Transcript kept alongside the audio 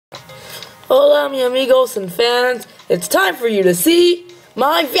Hola, mi amigos and fans. It's time for you to see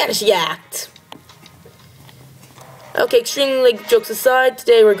my vanishing act. Okay, extremely late jokes aside,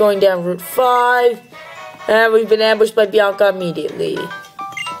 today we're going down Route 5, and we've been ambushed by Bianca immediately.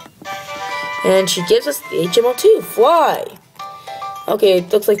 And she gives us the HMO2, fly. Okay,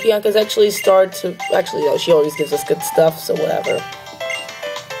 it looks like Bianca's actually started to, no, she always gives us good stuff, so whatever.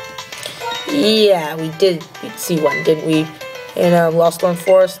 Yeah, we did see one, didn't we? In Lost Storm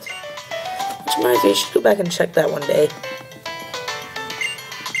Forest. Which reminds me, I should go back and check that one day.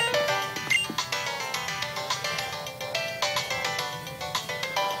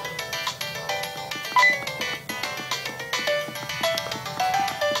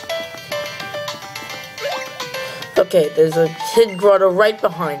 Okay, there's a hidden grotto right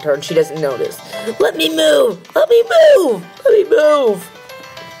behind her and she doesn't notice. Let me move! Let me move! Let me move!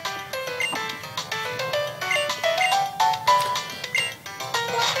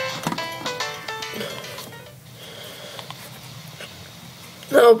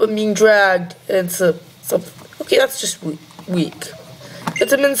 Nope, I'm being dragged. It's okay, that's just weak.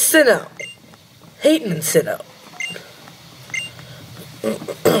 It's a Mincino. Hate Mincino.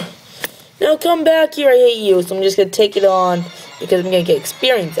 Now come back here, I hate you, so I'm just gonna take it on because I'm gonna get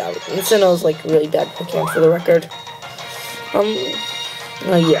experience out of it. Mincino is like really bad Pokemon for the record. Oh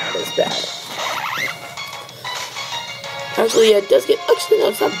yeah, it is bad. Actually, yeah, it does get, actually no,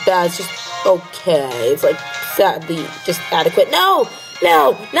 it's not bad, it's just okay. It's like sadly just adequate. No!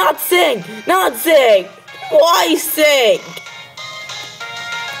 No! Not sing! Not sing! Why sing?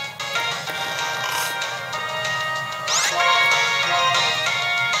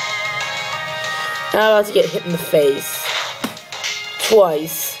 Now I'm about to get hit in the face.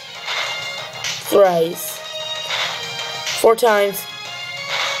 Twice. Thrice. 4 times.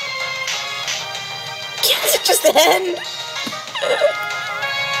 Can't it just end?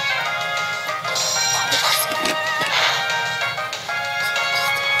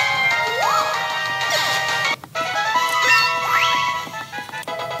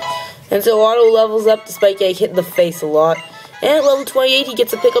 And so Otto levels up despite getting hit in the face a lot. And at level 28, he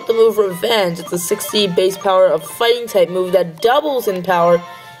gets to pick up the move Revenge. It's a 60 base power of fighting type move that doubles in power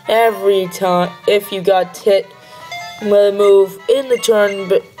every time if you got hit with a move in the turn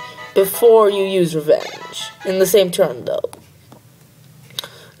before you use Revenge. In the same turn, though.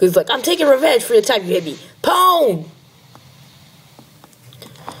 Because like, I'm taking revenge for the time you hit me. Pwn!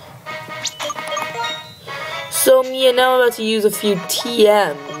 So, yeah, now I'm about to use a few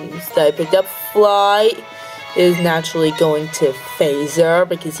TMs that I picked up. Fly is naturally going to Phaser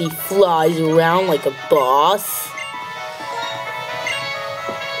because he flies around like a boss.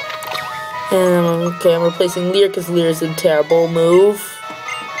 And okay, I'm replacing Leer because Leer is a terrible move.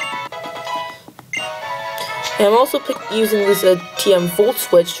 And I'm also using this TM Volt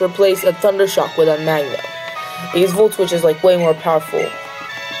Switch to replace a Thunder Shock with a Magno. Because Volt Switch is like way more powerful.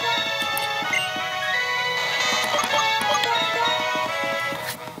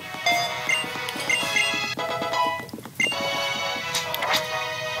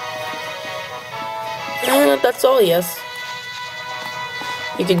 And that's all, yes.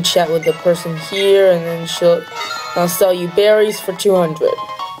 You can chat with the person here, and then I'll sell you berries for 200.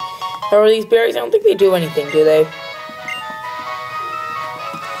 How are these berries? I don't think they do anything, do they?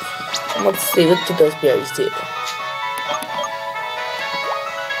 Let's see, what do those berries do?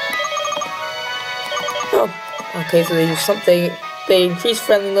 Oh, okay, so they do something. They increase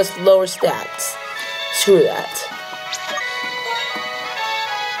friendliness, lower stats. Screw that.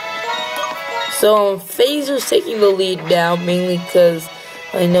 So, Phaser's taking the lead now, mainly because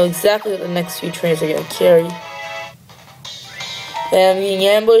I know exactly what the next few trainers are going to carry. And I'm being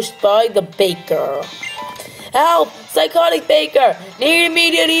ambushed by the Baker. Help! Psychotic Baker! Need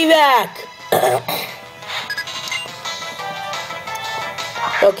immediate evac!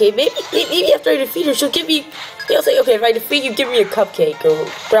 Okay, maybe after I defeat her, she'll give me... She'll say, okay, if I defeat you, give me a cupcake or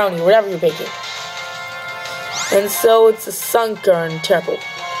brownie, whatever you're baking. And so it's a Sunkern terrible.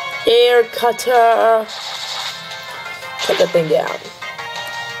 Air cutter. Cut that thing down.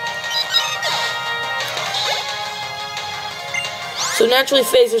 So naturally,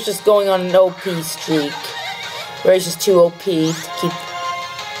 Phaser's just going on an OP streak, where he's just too OP to keep.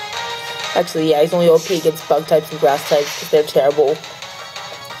 Actually, yeah, he's only OP against bug types and grass types because they're terrible.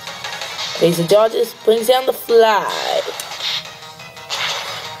 Phaser dodges, brings down the fly.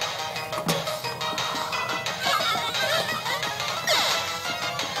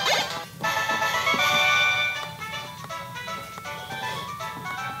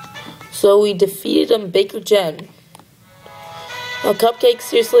 So we defeated him, Baker Jen. No cupcakes,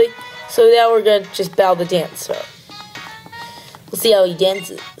 seriously? So now we're gonna just bow the dancer. We'll see how he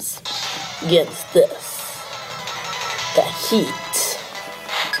dances. against this. The heat.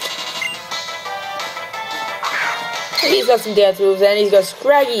 He's got some dance moves, and he's got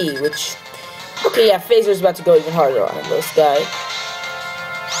Scraggy, which... Okay, yeah, Phaser's about to go even harder on this guy.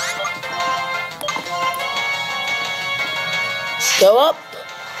 Go up.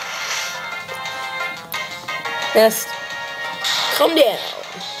 Nest. Come down.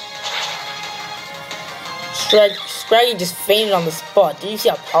 Scraggy just fainted on the spot. Did you see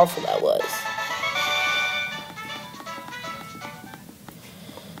how powerful that was?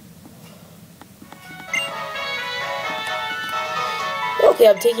 Okay,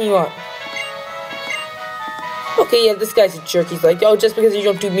 I'm taking you on. Okay, yeah, this guy's a jerk. He's like, oh, just because you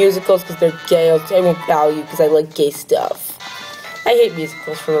don't do musicals because they're gay, I won't bow you because I like gay stuff. I hate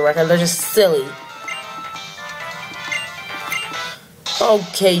musicals, for the record. They're just silly.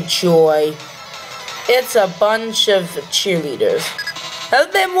 Okay, Joy. It's a bunch of cheerleaders.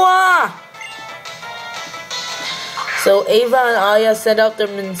 Helpez-moi! So Ava and Aya sent out their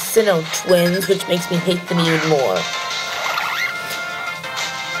Mincino twins, which makes me hate them even more.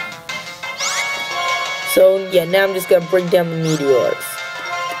 So yeah, now I'm just gonna bring down the meteors.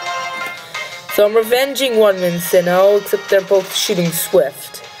 So I'm revenging one Mincino, except they're both shooting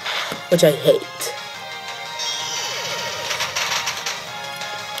swift, which I hate.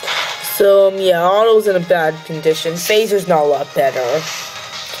 So yeah, Otto's in a bad condition. Phaser's not a lot better.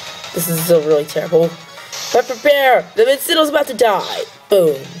 This is still really terrible. But prepare! The Mincino's about to die!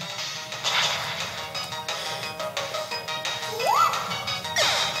 Boom.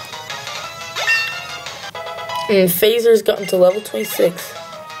 And Phaser's gotten to level 26.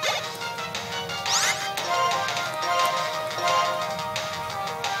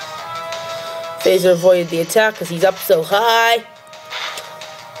 Phaser avoided the attack because he's up so high.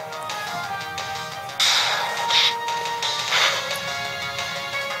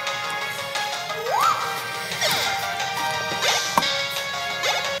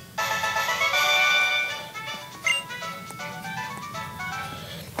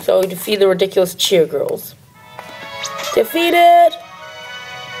 So we defeat the ridiculous cheer girls. Defeated!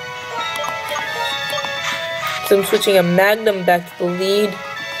 So I'm switching a Magnum back to the lead.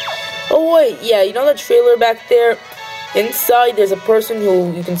 Oh wait, yeah, you know that trailer back there? Inside there's a person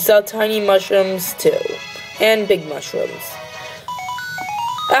who you can sell tiny mushrooms to. And big mushrooms.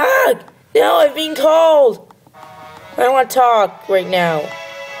 Ah! No, I've been called! I don't want to talk right now.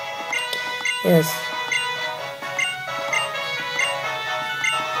 Yes.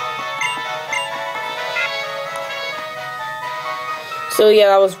 So yeah,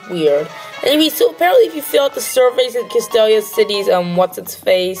 that was weird. Anyway, so apparently if you fill out the surveys at Castelia City's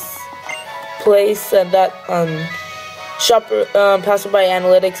what's-its-face place, that shopper Passerby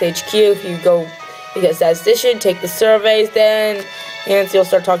Analytics HQ, if you go get a statistician, take the surveys, then you'll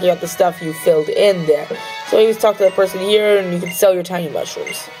start talking about the stuff you filled in there. So you just talk to the person here, and you can sell your tiny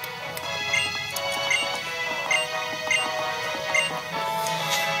mushrooms.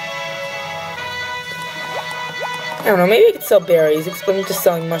 I don't know, maybe I could sell berries. Explain to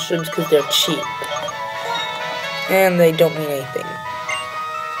selling mushrooms because they're cheap. And they don't mean anything.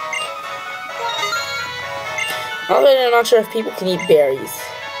 Although I'm not sure if people can eat berries.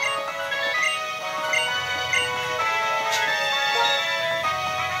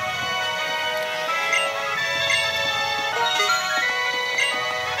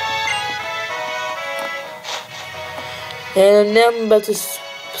 And now I'm about to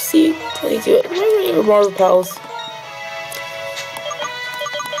see 22. Remember Marvel Pals?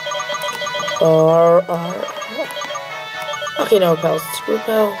 Okay, no repels.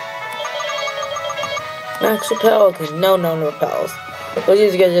 Repel. Max repel. Okay, no repels. Those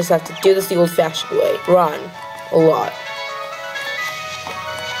of you guys just have to do this the old-fashioned way. Run. A lot.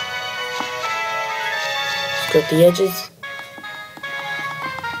 Skirt the edges.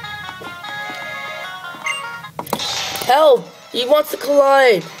 Help! He wants to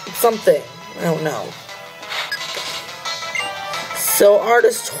collide. Something. I don't know. So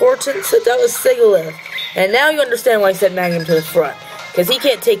artist Horton said that was Sigilyph. And now you understand why I said Magnum to the front. Because he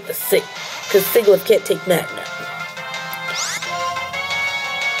can't take the because Sigilyph can't take Magnum.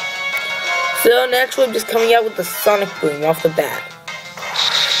 So naturally I'm just coming out with the Sonic Boom off the bat.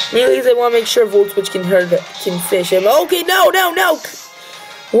 Mainly because I want to make sure Voltswitch can fish him. Okay, no!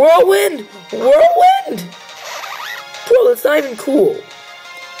 Whirlwind! Bro, that's not even cool.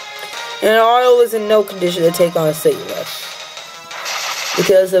 And Otto is in no condition to take on a Sigilyph.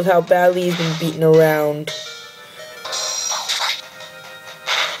 Because of how badly he's been beaten around.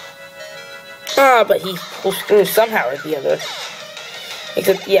 But he pulls through somehow or the other.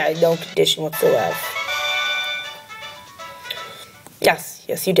 Except, yeah, no condition whatsoever. Yes,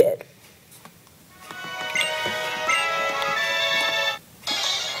 you did.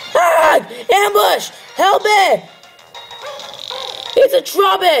 Ambush! Help me! It's a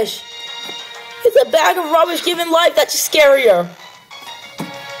rubbish! It's a bag of rubbish given life. That's just scarier.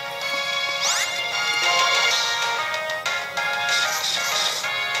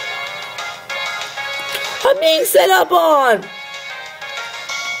 I'm being set up on!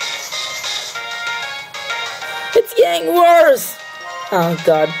 It's getting worse! Oh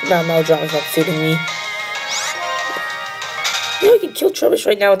god, that melodrama's not suiting me. You know, I can kill Trubbish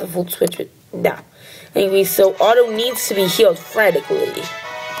right now with a full switch, but nah. Anyway, so Otto needs to be healed frantically.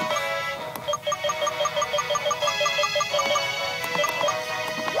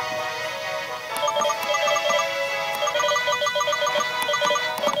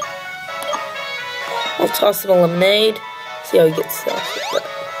 I'll toss him a lemonade, see how he gets off with that.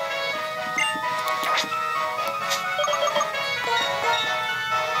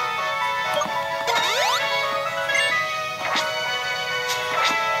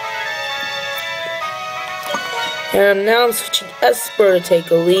 And now I'm switching Esper to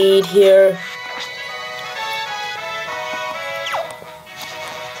take a lead here.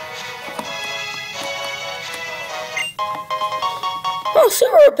 Oh,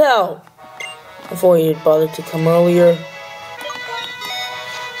 Super Repel! I thought he had bothered to come earlier.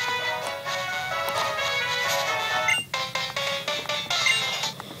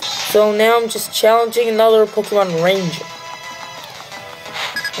 So now I'm just challenging another Pokemon Ranger.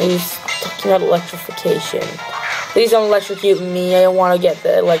 He's talking about electrification. Please don't electrocute me. I don't want to get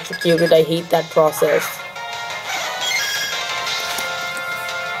electrocuted. I hate that process.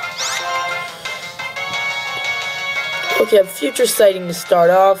 Okay, I have Future Sighting to start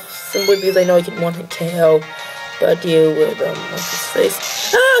off. Simply because I know I can one-hit KO. But deal with, what's his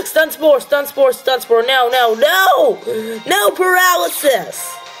face? Ah! Stun Spore! Stun Spore! Stun Spore! No! No! No! No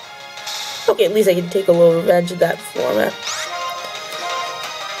paralysis! Okay, at least I can take a little revenge in that format.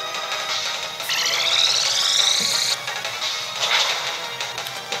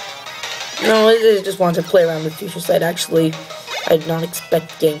 No, I just wanted to play around with Future Sight. Actually, I did not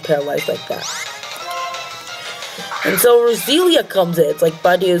expect getting paralyzed like that. And so Roselia comes in. It's like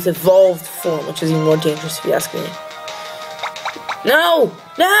Badio's evolved form, which is even more dangerous if you ask me. No!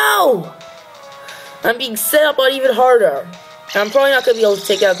 No! I'm being set up on even harder. And I'm probably not going to be able to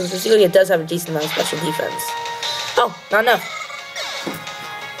take it out because Roselia does have a decent amount of special defense. Oh, not enough.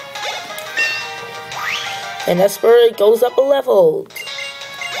 And Esper goes up a level.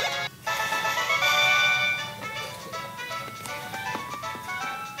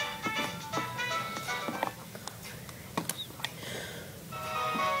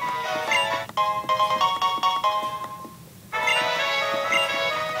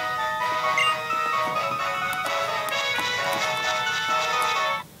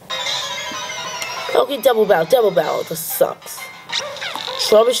 Okay, double battle, this sucks.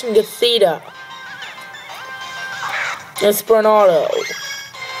 Trubbish and Gothita. Esperanto.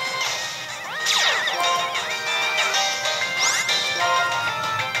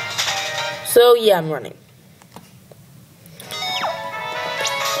 So, yeah, I'm running.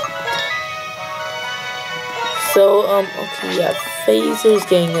 So, okay, yeah, Phaser's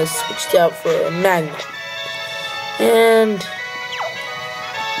getting us switched out for a Magnet. And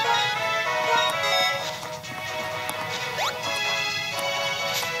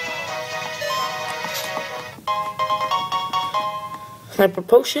Hyper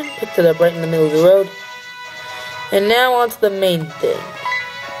Potion, picked it up right in the middle of the road. And now on to the main thing.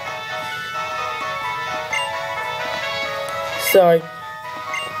 Sorry.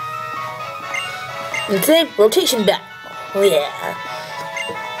 And today, rotation battle. Oh yeah.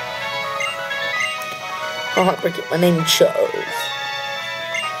 Oh, Heartbreaker, my name is Charles.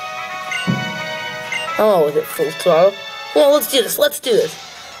 Oh, is it full throttle? Well, let's do this,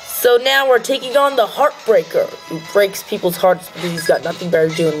 So now we're taking on the Heartbreaker, who breaks people's hearts because he's got nothing better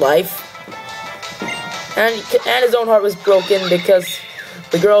to do in life. And his own heart was broken because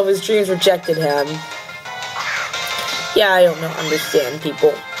the girl of his dreams rejected him. Yeah, I don't understand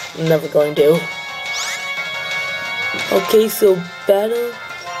people. I'm never going to. Okay, so battle,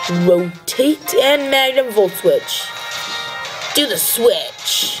 rotate, and Magnum Volt Switch. Do the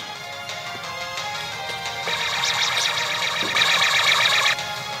switch.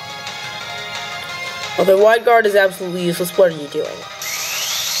 Okay, Wide Guard is absolutely useless. What are you doing?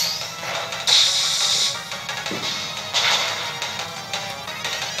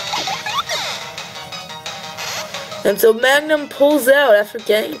 And so Magnum pulls out after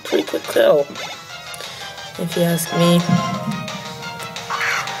getting a pretty quick kill, if you ask me.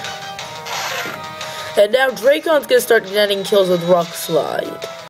 And now Dracon's gonna start netting kills with Rock Slide.